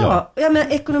 Ja,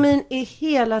 men ekonomin är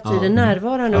hela tiden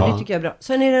närvarande och det tycker jag är bra.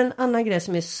 Sen är det en annan grej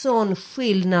som är sån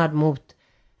skillnad mot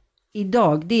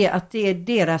idag. Det är att det är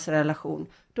deras relation.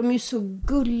 De är ju så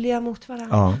gulliga mot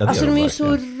varandra. Ja, alltså de är ju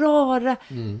så rara.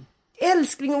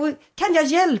 Älskling, kan jag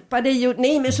hjälpa dig? Och,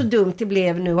 nej, men så dumt det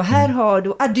blev nu. Och här har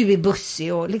du, du är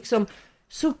bussig och liksom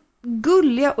så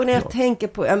gulliga. Och när jag tänker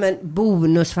på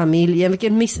bonusfamiljen,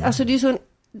 vilken alltså det är så,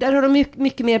 där har de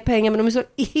mycket mer pengar, men de är så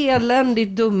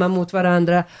eländigt dumma mot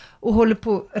varandra och håller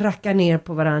på att racka ner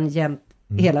på varandra jämt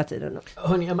hela tiden.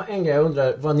 Hörrni, en grej, jag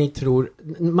undrar vad ni tror.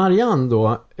 Marianne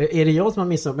då, är det jag som har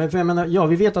missat? Men för jag menar,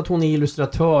 vi vet att hon är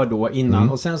illustratör då innan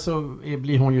och sen så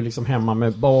blir hon ju liksom hemma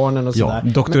med barnen och sådär.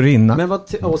 Doktorinna.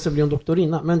 Och så blir hon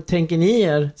doktorinna. Men tänker ni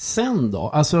er sen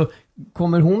då? Alltså,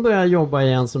 kommer hon börja jobba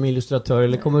igen som illustratör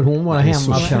eller kommer hon vara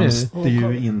hemma? Så känns det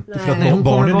ju inte. För att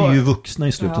barnen är ju vuxna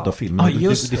i slutet av filmen.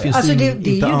 Det finns alltså,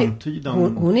 inte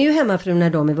antydan. Hon är ju hemmafru när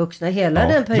de är vuxna. Hela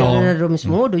den perioden när de är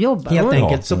små, då jobbar helt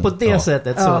enkelt. Så på det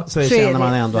sättet så känner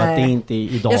man ändå att det inte är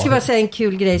idag. Jag ska bara säga en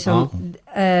kul grej som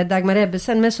Dagmar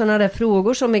Ebbesen med sådana där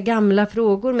frågor som är gamla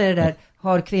frågor med det där.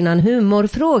 Har kvinnan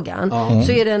humorfrågan?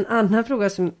 Så är det en annan fråga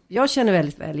som jag känner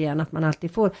väldigt väl igen att man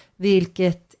alltid får.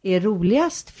 Vilket är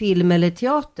roligast, film eller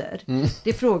teater?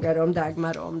 Det frågar de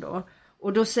Dagmar om då.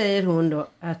 Och då säger hon då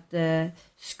att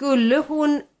skulle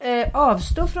hon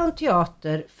avstå från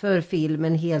teater för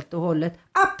filmen helt och hållet?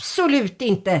 Absolut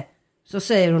inte! Så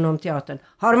säger hon om teatern.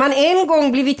 Har man en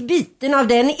gång blivit biten av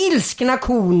den ilskna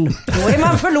kon, då är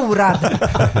man förlorad.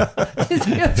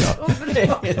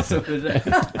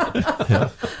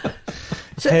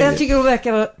 Så jag tycker hon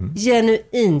verkar vara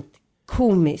genuint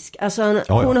komisk. Alltså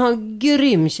hon har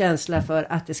grym känsla för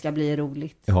att det ska bli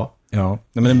roligt. Ja,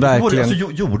 men verkligen...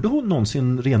 Alltså, gjorde hon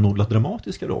någonsin renodlat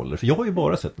dramatiska roller? För jag har ju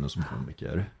bara sett henne som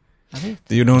komiker.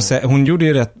 Det gjorde hon gjorde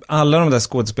ju rätt. Alla de där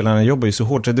skådespelarna jobbar ju så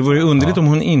hårt så det vore ju underligt om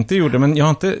hon inte gjorde, men jag har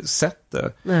inte sett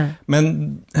det. Nej.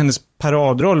 Men hennes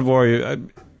paradroll var ju,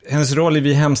 hennes roll i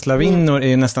Vi hemslavinnor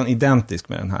är nästan identisk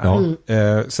med den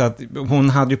här. Så att hon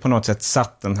hade ju på något sätt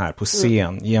satt den här på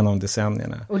scen genom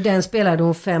decennierna. Och den spelade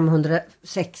hon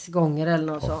 506 gånger eller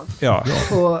något sånt.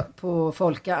 På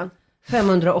Folkan.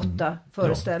 508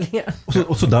 föreställningar.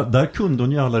 Och så där kunde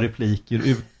hon ju alla repliker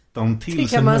utan till. Det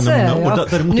kan man säga.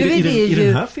 Nu är det i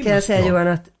den här filmen, kan jag säga Johan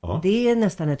att det är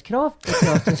nästan ett krav på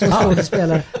teatern som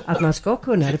skådespelare att man ska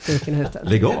kunna repliken utan.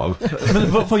 Lägg av.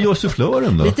 Men vad gör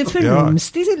sufflören då? Lite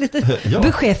förnumstig, lite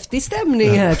beskäftig stämning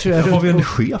här tror jag. Har vi en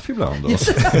chef ibland då?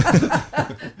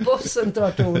 Bossen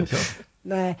tar ton.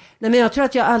 Nej, men jag tror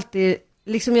att jag alltid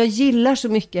liksom jag gillar så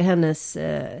mycket hennes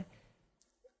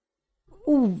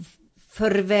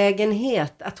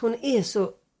oförvägenhet, att hon är så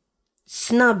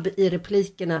snabb i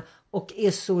replikerna och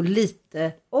är så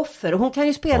lite offer. Hon kan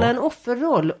ju spela en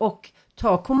offerroll och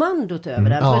ta kommandot över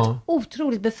den på ett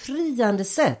otroligt befriande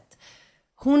sätt.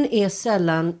 Hon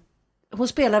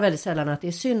spelar väldigt sällan att det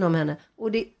är synd om henne,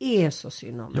 och det är så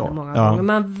synd om henne många gånger.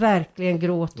 Man verkligen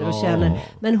gråter och känner,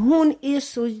 men hon är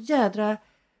så jädra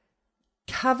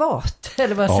kavat,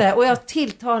 eller vad jag säger. Och jag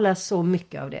tilltalar så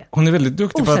mycket av det. Hon är väldigt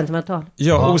duktig osentimental.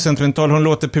 Osentimental. Hon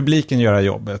låter publiken göra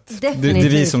jobbet. Definitivt. Det är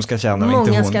vi som ska känna och inte hon.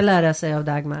 Många ska lära sig av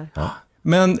Dagmar.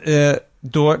 Men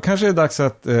då kanske det är dags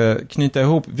att knyta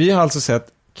ihop. Vi har alltså sett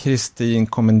Kristin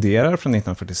kommenderar från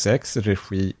 1946,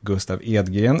 regi Gustav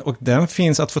Edgren, och den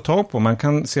finns att få tag på. Man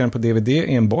kan se den på DVD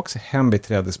i en box,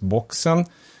 Hembiträdesboxen.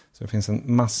 Så det finns en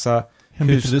massa...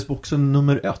 Hembiträdesboxen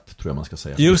nummer 1 tror jag man ska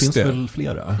säga. Just det finns väl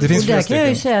flera. Det finns och där kan jag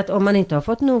ju säga att om man inte har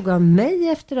fått nog av mig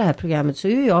efter det här programmet så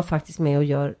är ju jag faktiskt med och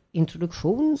gör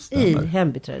introduktion i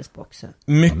Hembiträdesboxen.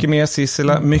 Mycket mer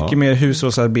Sissela, mycket mer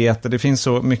hushållsarbete. Det finns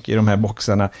så mycket i de här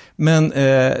boxarna. Men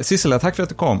Sissela, tack för att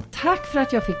du kom. Tack för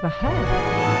att jag fick vara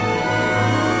här.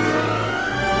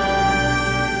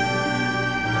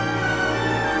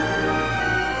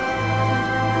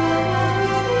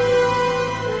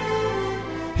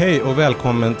 Hej och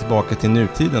välkommen tillbaka till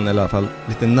nutiden, eller i alla fall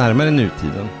lite närmare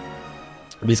nutiden.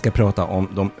 Vi ska prata om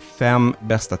de 5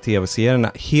 bästa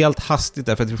tv-serierna helt hastigt,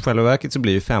 därför att i själva verket så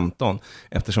blir det 15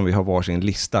 eftersom vi har varsin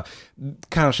lista.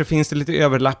 Kanske finns det lite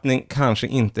överlappning, kanske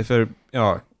inte, för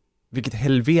vilket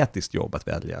helvetiskt jobb att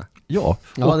välja. Ja,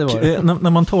 och det var det. När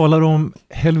man talar om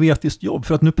helvetiskt jobb,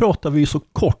 för att nu pratar vi så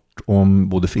kort om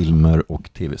både filmer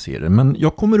och tv-serier, men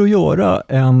jag kommer att göra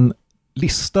en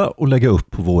lista och lägga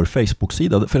upp på vår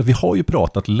Facebook-sida, för att vi har ju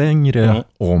pratat längre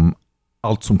om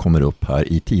allt som kommer upp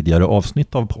här i tidigare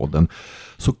avsnitt av podden.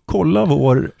 Så kolla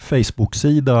vår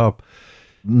Facebook-sida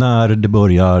när det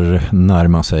börjar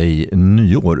närma sig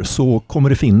nyår, så kommer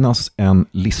det finnas en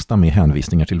lista med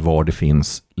hänvisningar till var det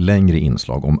finns längre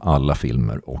inslag om alla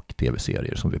filmer och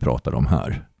tv-serier som vi pratar om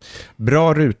här.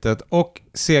 Bra rutet. Och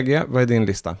CG, vad är din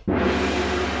lista?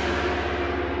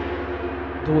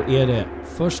 Då är det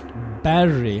först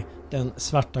Barry, den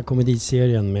svarta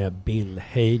komediserien med Bill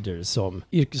Hader som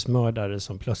yrkesmördare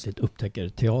som plötsligt upptäcker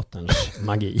teaterns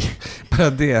magi. Bara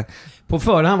det. På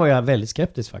förhand var jag väldigt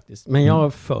skeptisk faktiskt, men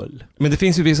jag föll. Men det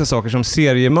finns ju vissa saker som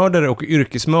seriemördare och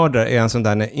yrkesmördare är en sån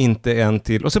där när inte en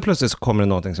till, och så plötsligt så kommer det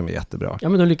någonting som är jättebra. Ja,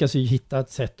 men de lyckas ju hitta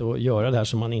ett sätt att göra det här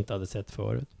som man inte hade sett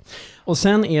förut. Och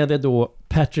sen är det då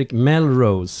Patrick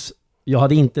Melrose. Jag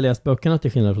hade inte läst böckerna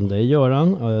till skillnad från dig,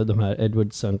 Göran, de här Edward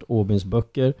St. Aubins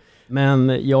böcker.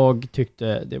 Men jag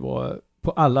tyckte det var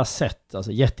på alla sätt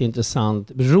alltså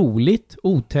jätteintressant, roligt,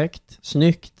 otäckt,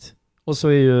 snyggt. Och så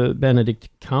är ju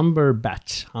Benedict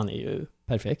Cumberbatch, han är ju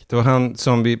perfekt. Det var han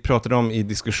som vi pratade om i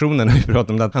diskussionen när vi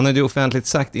pratade om det. Han hade ju offentligt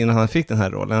sagt innan han fick den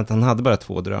här rollen att han hade bara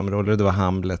 2 drömroller. Det var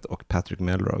Hamlet och Patrick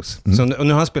Melrose. Så, och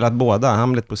nu har han spelat båda,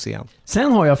 Hamlet på scen.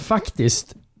 Sen har jag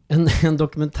faktiskt en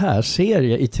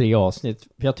dokumentärserie i 3 avsnitt.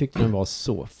 För jag tyckte den var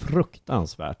så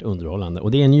fruktansvärt underhållande.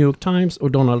 Och det är New York Times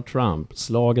och Donald Trump,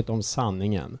 slaget om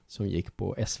sanningen, som gick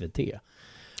på SVT.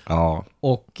 Ja.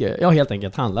 Och helt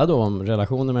enkelt handlade om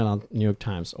relationen mellan New York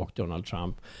Times och Donald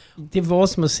Trump. Det var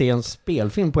som att se en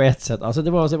spelfilm på ett sätt. Alltså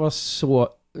det var så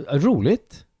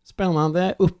roligt,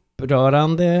 spännande,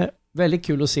 upprörande. Väldigt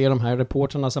kul att se de här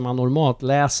reporterna som man normalt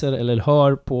läser eller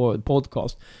hör på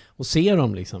podcast. Och se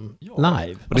dem liksom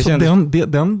live. Alltså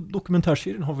den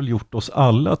dokumentärserien har väl gjort oss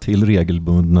alla till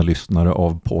regelbundna lyssnare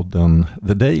av podden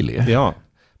The Daily. Ja,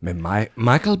 med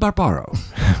Michael Barbaro.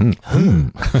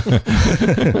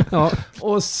 Ja,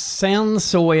 och sen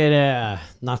så är det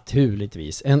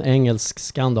naturligtvis en engelsk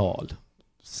skandal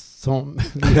som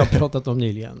vi har pratat om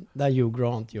nyligen, där Hugh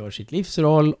Grant gör sitt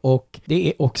livsroll, och det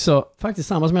är också faktiskt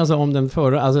samma som jag sa om den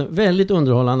förra, alltså väldigt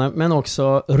underhållande men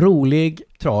också rolig,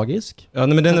 tragisk. Ja,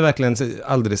 men den är verkligen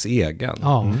alldeles egen.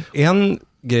 Ja. En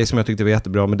grej som jag tyckte var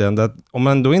jättebra med den, att om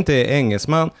man då inte är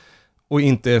engelsman och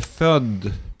inte är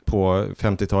född på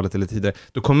 50-talet eller tidigare,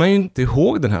 då kommer man ju inte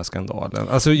ihåg den här skandalen.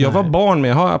 Alltså jag var barn, men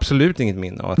jag har absolut inget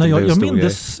minne av att jag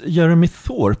minns Jeremy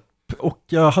Thorpe, och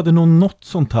jag hade nog något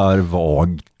sånt här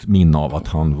vagt minne av att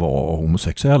han var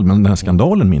homosexuell, men den här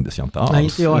skandalen minns jag inte alls. Nej,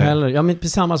 inte jag heller. Jag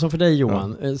minns samma som för dig,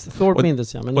 Johan. Ja. Thorpe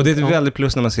minns jag. Men och det är ett väldigt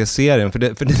plus när man ser serien, för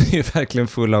den är ju verkligen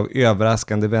full av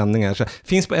överraskande vändningar. Så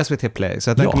finns på SVT Play,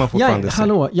 så att den kan man fortfarande se.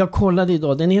 Hallå, jag kollade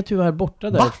idag. Den är tyvärr borta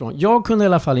därifrån. Jag kunde i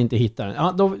alla fall inte hitta den.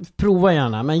 Ja, då prova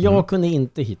gärna, men jag kunde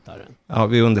inte hitta den. Ja,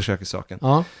 vi undersöker saken.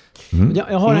 Ja.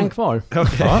 Jag har en kvar. Okay.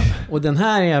 Ja. Och den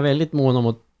här är jag väldigt mån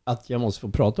om att jag måste få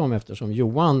prata om eftersom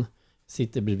Johan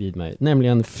sitter bredvid mig,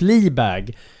 nämligen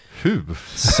Fleabag.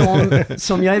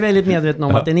 Som jag är väldigt medveten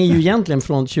om att den är ju egentligen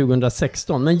från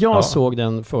 2016, men jag såg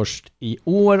den först i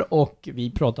år och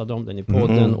vi pratade om den i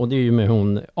podden och det är ju med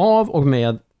hon av och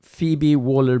med Phoebe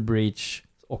Waller-Bridge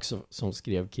också, som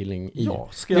skrev Killing Eve. Ja,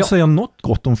 ska jag säga något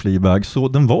gott om Fleabag, så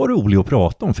den var rolig att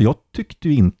prata om, för jag tyckte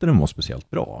ju inte den var speciellt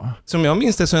bra. Som jag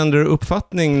minns det så ändrade du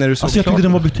uppfattning när du såg jag tyckte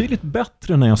den var betydligt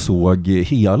bättre när jag såg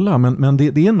hela, men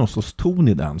det är någon sorts ton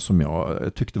i den som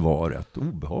jag tyckte var rätt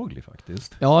obehaglig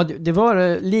faktiskt. Ja, det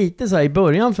var lite så här i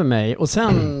början för mig, och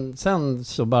sen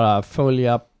så bara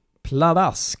följa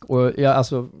pladask. Och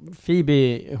alltså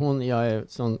Phoebe, jag är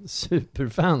sån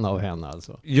superfan av henne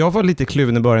alltså. Jag var lite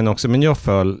kluven i början också, men jag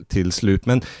föll till slut.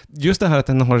 Men just det här att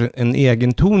den har en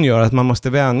egen ton gör att man måste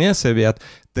vänja sig vid att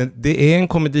det är en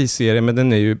komediserie, men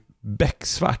den är ju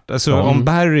becksvart. Alltså om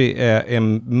Barry är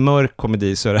en mörk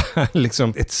komedi så är det här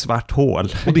liksom ett svart hål.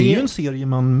 Och det är ju en serie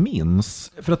man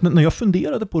minns. För att när jag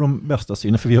funderade på de bästa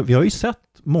serierna, för vi har ju sett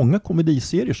många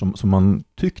komediserier som man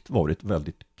tyckt varit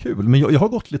väldigt kul. Men jag har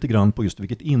gått lite grann på just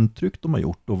vilket intryck de har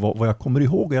gjort och vad jag kommer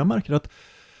ihåg. Och jag märker att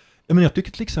Men jag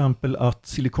tycker till exempel att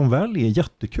Silicon Valley är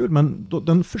jättekul, men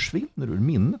den försvinner ur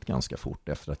minnet ganska fort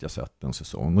efter att jag sett en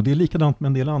säsong. Och det är likadant med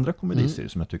en del andra komediserier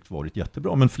som jag tyckte varit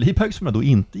jättebra. Men Fleabag som jag då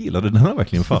inte gillade, den har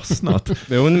verkligen fastnat.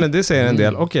 Jo, men det säger en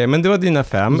del. Okej, men det var dina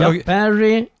 5. Jack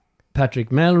Barry,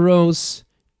 Patrick Melrose,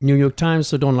 New York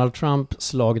Times och Donald Trump,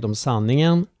 Slaget om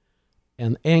sanningen,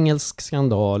 En engelsk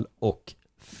skandal och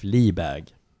Fleabag.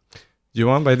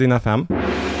 Johan, vad är dina 5?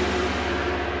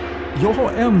 Jag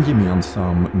har en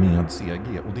gemensam med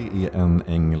CG och det är En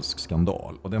engelsk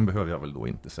skandal. Och den behöver jag väl då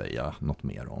inte säga något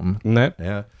mer om. Nej.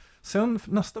 Sen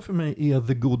nästa för mig är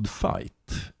The Good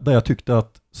Fight. Där jag tyckte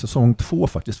att säsong 2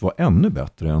 faktiskt var ännu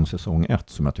bättre än säsong 1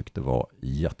 som jag tyckte var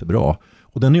jättebra.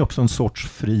 Och den är också en sorts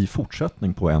fri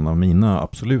fortsättning på en av mina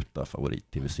absoluta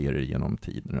favorit-tv-serier genom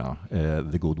tiderna,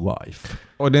 The Good Wife.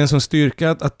 Och det är en sån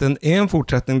styrka att den är en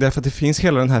fortsättning därför att det finns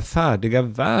hela den här färdiga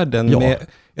världen med,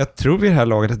 jag tror vid det här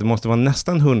laget att det måste vara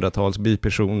nästan 100-tals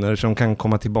bipersoner som kan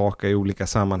komma tillbaka i olika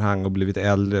sammanhang och blivit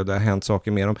äldre och det har hänt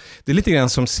saker med dem. Det är lite grann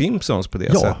som Simpsons på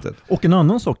det sättet. Och en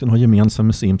annan sak den har gemensam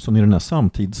med Simpsons är den här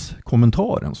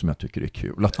samtidskommentaren som jag tycker är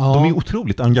kul. Att de är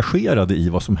otroligt engagerade i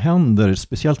vad som händer,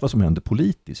 speciellt vad som händer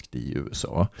politiskt i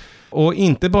USA. Och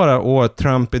inte bara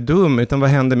Trump är dum, utan vad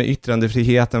händer med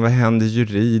yttrandefriheten, vad händer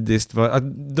juridiskt,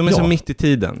 de är så mitt i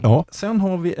tiden. Ja. Sen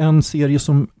har vi en serie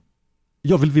som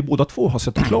vi båda två har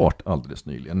sett klart alldeles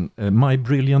nyligen. My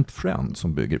Brilliant Friend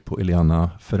som bygger på Eliana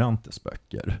Ferrantes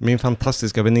böcker. Min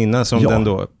fantastiska väninna som den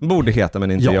då borde heta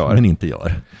men inte gör. Men inte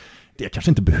gör. Det jag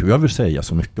kanske inte behöver säga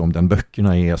så mycket om den.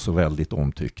 Böckerna är så väldigt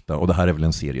omtyckta och det här är väl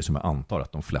en serie som jag antar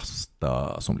att de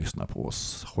flesta som lyssnar på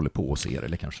oss håller på att se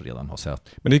eller kanske redan har sett.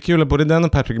 Men det är kul att både den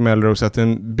och Patrick Melrose att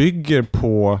den bygger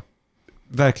på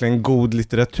verkligen god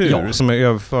litteratur som är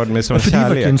överförd med sån kärlek. Det är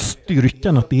verkligen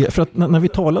styrkan att det är, för att när vi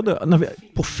talade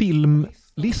på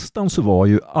filmlistan så var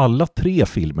ju alla 3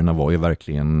 filmerna var ju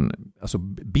verkligen alltså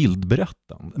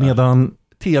bildberättande. Medan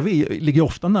tv ligger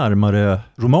ofta närmare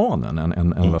romanen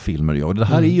än vad filmer gör. Det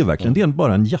här är ju verkligen, det är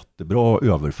bara en jättebra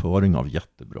överföring av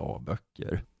jättebra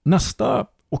böcker. Nästa,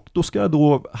 och då ska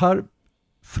jag här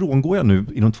frångår jag nu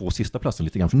i de 2 sista platserna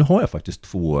lite grann, för nu har jag faktiskt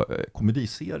 2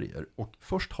 komediserier. Och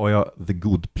först har jag The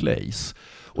Good Place.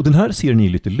 Och den här serien är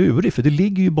lite lurig, för det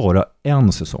ligger ju bara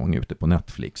en säsong ute på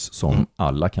Netflix som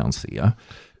alla kan se.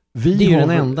 Det är ju den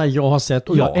enda jag har sett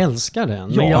och jag älskar den.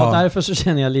 Men därför så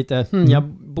känner jag lite, jag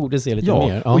borde se lite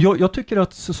mer. Ja. Och jag tycker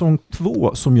att säsong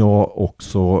 2 som jag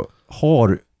också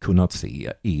har kunnat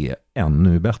se är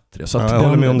ännu bättre. Så att jag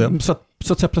håller med om det.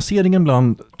 Så att säga, placeringen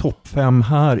bland topp 5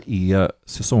 här är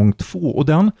säsong 2 och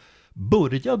den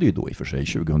började ju då i och för sig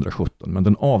 2017 men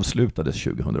den avslutades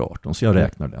 2018 så jag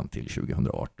räknar den till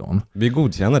 2018. Vi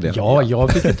godkänner det. Ja,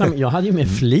 jag hade ju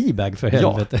med Fleabag för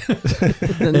helvete.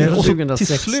 Och 2006.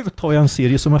 Till slut har jag en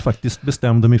serie som jag faktiskt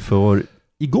bestämde mig för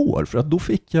igår för att då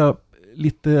fick jag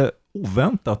lite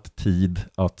oväntat tid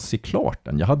att se klart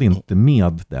den. Jag hade inte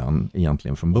med den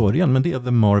egentligen från början, men det är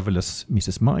The Marvelous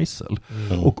Mrs. Maisel.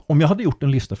 Och om jag hade gjort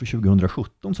en lista för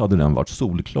 2017 så hade den varit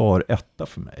solklar etta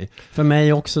för mig. För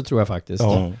mig också tror jag faktiskt.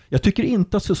 Ja. Jag tycker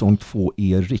inte att säsong 2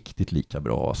 är riktigt lika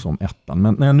bra som ettan,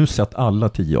 men när jag nu sett alla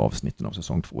 10 avsnitten av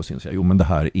säsong 2 så säger jag, men det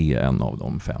här är en av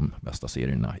de 5 bästa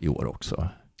serierna i år också.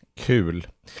 Kul.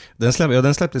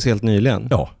 Den släpptes helt nyligen.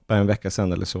 Ja. Bara en vecka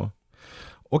sedan eller så.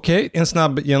 Okej, en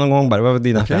snabb genomgång bara. Vad var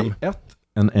dina 5? 1.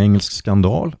 En engelsk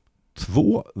skandal.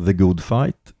 2. The Good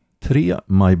Fight. 3.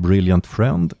 My Brilliant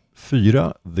Friend.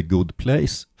 4. The Good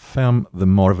Place. 5. The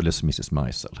Marvelous Mrs.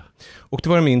 Maisel. Och det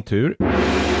var min tur.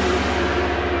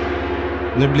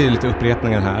 Nu blir det lite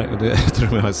upprepningar här och det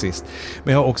tror jag har sist.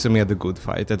 Men jag har också med The Good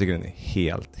Fight. Jag tycker den är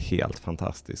helt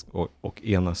fantastisk och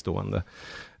enastående.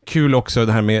 Kul också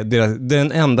det här med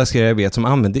den enda serie jag vet som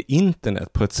använder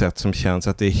internet på ett sätt som känns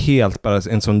att det är helt bara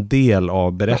en sån del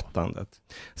av berättandet.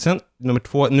 Sen nummer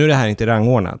 2, nu är det här inte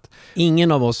rangordnat.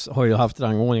 Ingen av oss har ju haft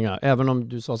rangordningar, även om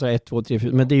du sa så 1, 2, 3,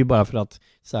 4, men det är ju bara för att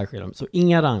särskilja dem. Så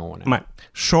inga rangordningar. Nej.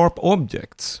 Sharp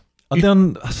Objects. Ja,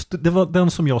 det var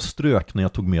den som jag strök när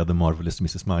jag tog med The Marvelous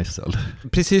Mrs. Maisel.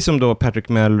 Precis som då Patrick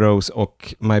Melrose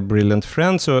och My Brilliant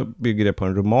Friend så bygger det på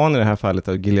en roman i det här fallet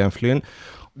av Gillian Flynn.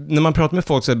 När man pratar med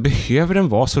folk så behöver den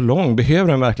vara så lång?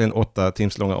 Behöver den verkligen 8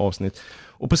 timmars långa avsnitt?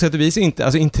 Och på sätt och vis inte,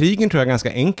 alltså intrigen tror jag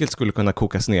ganska enkelt skulle kunna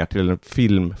kokas ner till en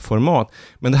filmformat.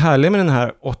 Men det härliga med den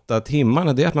här 8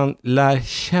 timmarna det är att man lär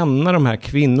känna de här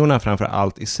kvinnorna framför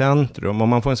allt i centrum och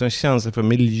man får en sån känsla för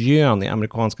miljön i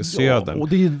amerikanska södern. Och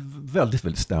det är väldigt,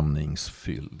 väldigt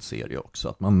stämningsfylld serie också.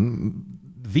 Att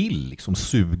vill liksom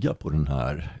suga på den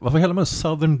här. Varför hela med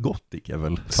Southern Gothic är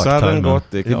väl Southern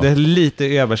Gothic, det är lite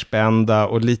överspända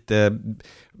och lite,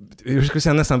 hur ska vi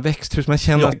säga, nästan växthus. Man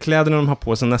känner att kläderna de har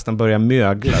på sig nästan börjar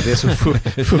mögla. Det är så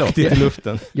fuktigt i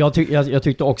luften. Jag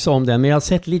tyckte också om den, men jag har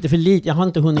sett lite för lite. Jag har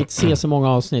inte hunnit se så många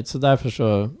avsnitt, så därför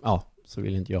så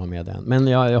vill inte jag ha med den. Men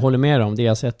jag håller med om det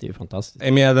jag sett, är ju fantastiskt.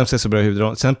 Amy Adams är så bra i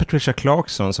huvudrollen. Sen Patricia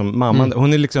Clarkson som mamman,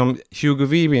 hon är liksom Hugo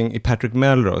Weaving i Patrick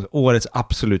Melrose, årets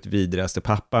absolut vidrigaste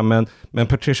pappa, men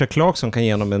Patricia Clarkson kan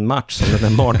genom en match som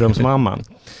den mardrömsmamman.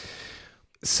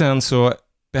 Sen så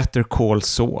Better Call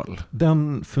Saul.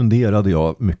 Den funderade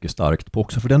jag mycket starkt på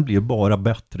också, för den blir bara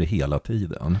bättre hela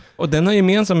tiden. Och den har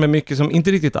gemensamt med mycket som,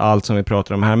 inte riktigt allt som vi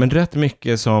pratar om här, men rätt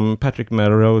mycket som Patrick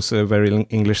Melrose, Very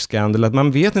English Scandal, att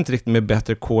man vet inte riktigt med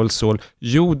Better Call Saul.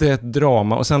 Jo, det är ett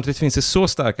drama och samtidigt finns det så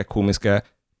starka komiska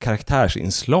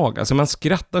karaktärsinslag. Alltså man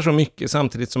skrattar så mycket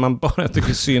samtidigt som man bara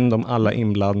tycker synd om alla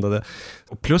inblandade.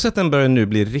 Och plus att den börjar nu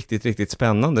bli riktigt, riktigt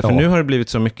spännande. För nu har det blivit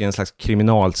så mycket en slags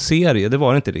kriminalserie. Det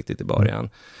var det inte riktigt i början.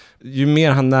 Ju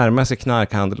mer han närmar sig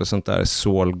knarkhandel och sånt där,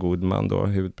 Saul Goodman då,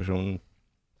 huvudperson,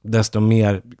 desto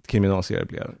mer kriminalserie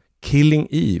blir det. Killing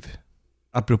Eve.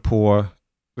 Apropå,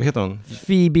 vad heter hon?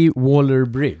 Phoebe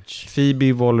Waller-Bridge.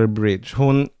 Phoebe Waller-Bridge.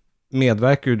 Hon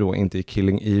medverkar ju då inte i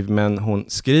Killing Eve, men hon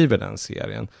skriver den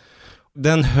serien.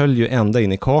 Den höll ju ända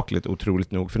in i kaklet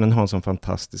otroligt nog, för den har en sån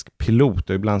fantastisk pilot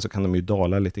och ibland så kan de ju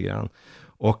dala lite grann.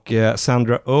 Och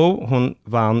Sandra Oh, hon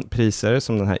vann priser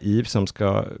som den här Eve som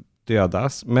ska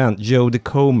dödas, men Jodie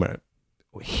Comer,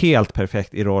 helt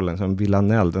perfekt i rollen som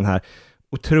Villanelle, den här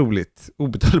otroligt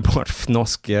obetalbart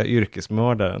fnoskiga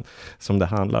yrkesmördaren som det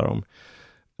handlar om.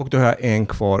 Och då har jag en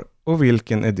kvar, och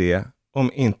vilken är det?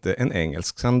 Om inte en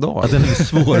engelsk skandal. Ja, den är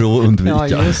svår att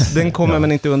undvika. Den kommer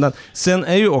man inte undan. Sen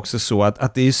är ju också så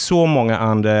att det är så många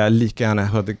andra lika gärna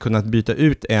hade kunnat byta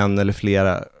ut en eller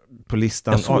flera på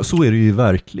listan. Ja, så är det ju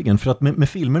verkligen. För att med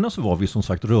filmerna så var vi som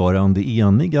sagt rörande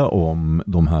eniga om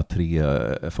de här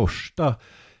 3 första.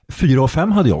 4 och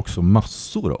 5 hade jag också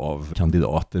massor av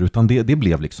kandidater. Utan det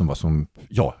blev liksom vad som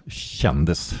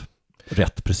kändes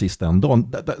rätt precis den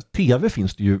dagen. TV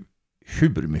finns det ju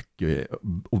hur mycket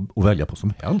att välja på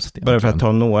som helst. Bara för att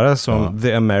ta några som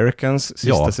The Americans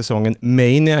sista säsongen.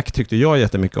 Maniac tyckte jag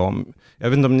jättemycket om. Jag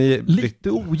vet inte om ni... Lite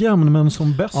ojämn, men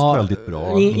som bäst väldigt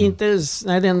bra.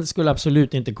 Nej, den skulle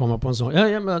absolut inte komma på en sån.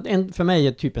 För mig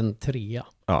är typ en 3.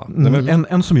 Ja,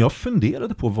 en som jag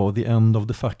funderade på var The End of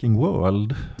the Fucking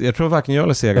World. Jag tror varken jag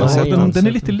eller Seger den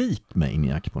är lite lik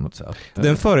Maniac på något sätt.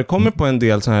 Den förekommer på en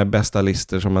del sådana här bästa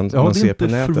listor som man ser på nätet. Ja,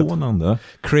 det är inte förvånande.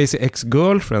 Crazy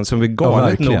Ex-Girlfriend som vi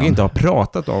galet nog inte har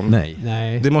pratat om.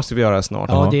 Nej. Det måste vi göra snart.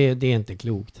 Ja, det är inte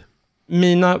klokt.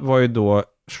 Mina var ju då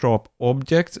Sharp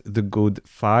Objects, The Good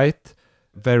Fight,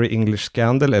 Very English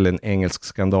Scandal eller en engelsk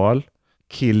skandal,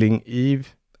 Killing Eve,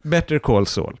 Better Call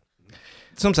Saul.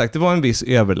 Som sagt, det var en viss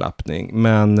överlappning,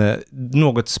 men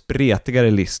något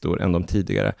spretigare listor än de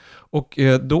tidigare. Och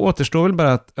då återstår väl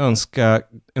bara att önska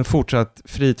en fortsatt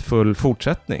fridfull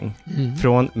fortsättning.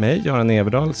 Från mig, Göran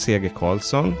Everdahl, Seger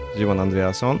Karlsson, Johan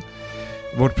Andreasson.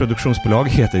 Vårt produktionsbolag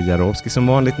heter Jarowski som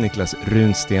vanligt. Niklas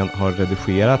Runsten har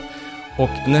redigerat. Och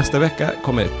nästa vecka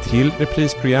kommer ett till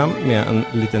reprisprogram med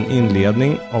en liten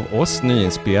inledning av oss,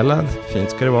 nyinspelad.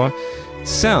 Fint ska det vara.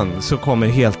 Sen så kommer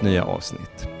helt nya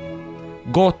avsnitt.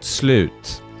 Gott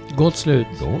slut. Gott slut.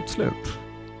 Gott slut.